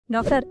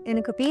Doctor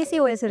எனக்கு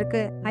PCOS இருக்கு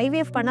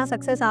IVF பண்ணா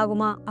சக்சஸ்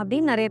ஆகுமா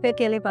அப்படின்னு நிறைய பேர்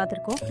கேள்வி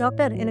பார்த்திருக்கோம்.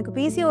 டாக்டர் எனக்கு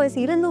PCOS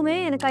இருந்துமே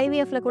எனக்கு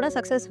IVFல கூட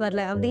சக்சஸ்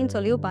வரல அப்படின்னு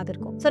சொல்லியும்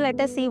பார்த்திருக்கோம். So let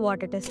us see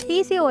what it is.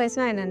 PCOS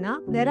னா என்னன்னா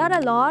there are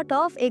a lot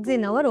of eggs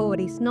in our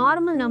ovaries.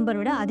 Normal number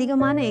விட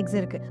அதிகமான eggs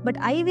இருக்கு. But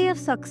IVF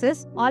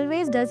success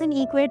always doesn't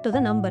equate to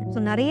the number.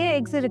 So நிறைய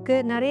eggs இருக்கு,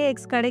 நிறைய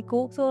eggs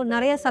கிடைக்கும். So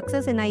நிறைய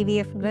success in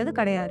IVFங்கிறது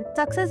கிடையாது.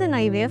 Success in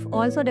IVF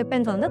also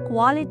depends on the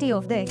quality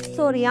of the eggs.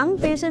 So ஒரு young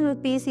patient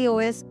with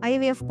PCOS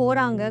IVF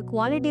போறாங்க,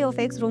 quality of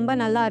eggs ரொம்ப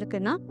நல்லா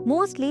இருக்குன்னா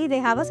mostly they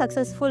have a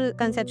successful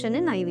conception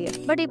in IVF.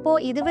 But இப்போ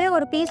இதுவே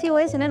ஒரு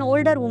PCOS in an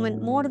older woman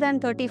more than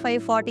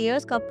 35-40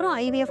 years அப்புறம்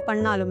IVF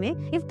பண்ணாலுமே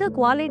if the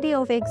quality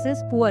of eggs is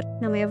poor,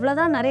 நம்ம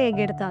எவ்வளவுதான் நிறைய egg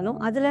எடுத்தாலும்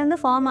அதுல இருந்து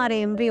ஃபார்ம் ஆற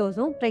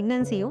எம்பிரியோஸும்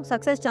பிரெக்னன்சியும்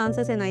சக்சஸ்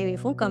சான்சஸ் இன்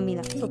IVFும் கம்மி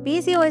தான். ஸோ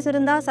PCOS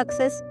இருந்தா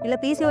சக்சஸ் இல்ல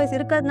PCOS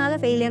இருக்கிறதுனால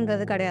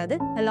ஃபெயிலியர்ங்கிறது கிடையாது.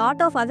 A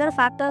lot of other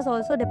factors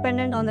also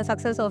dependent on the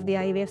success of the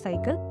IVF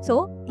cycle. So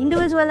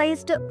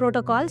individualized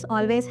protocols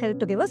always help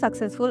to give a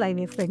successful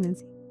IVF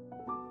pregnancy.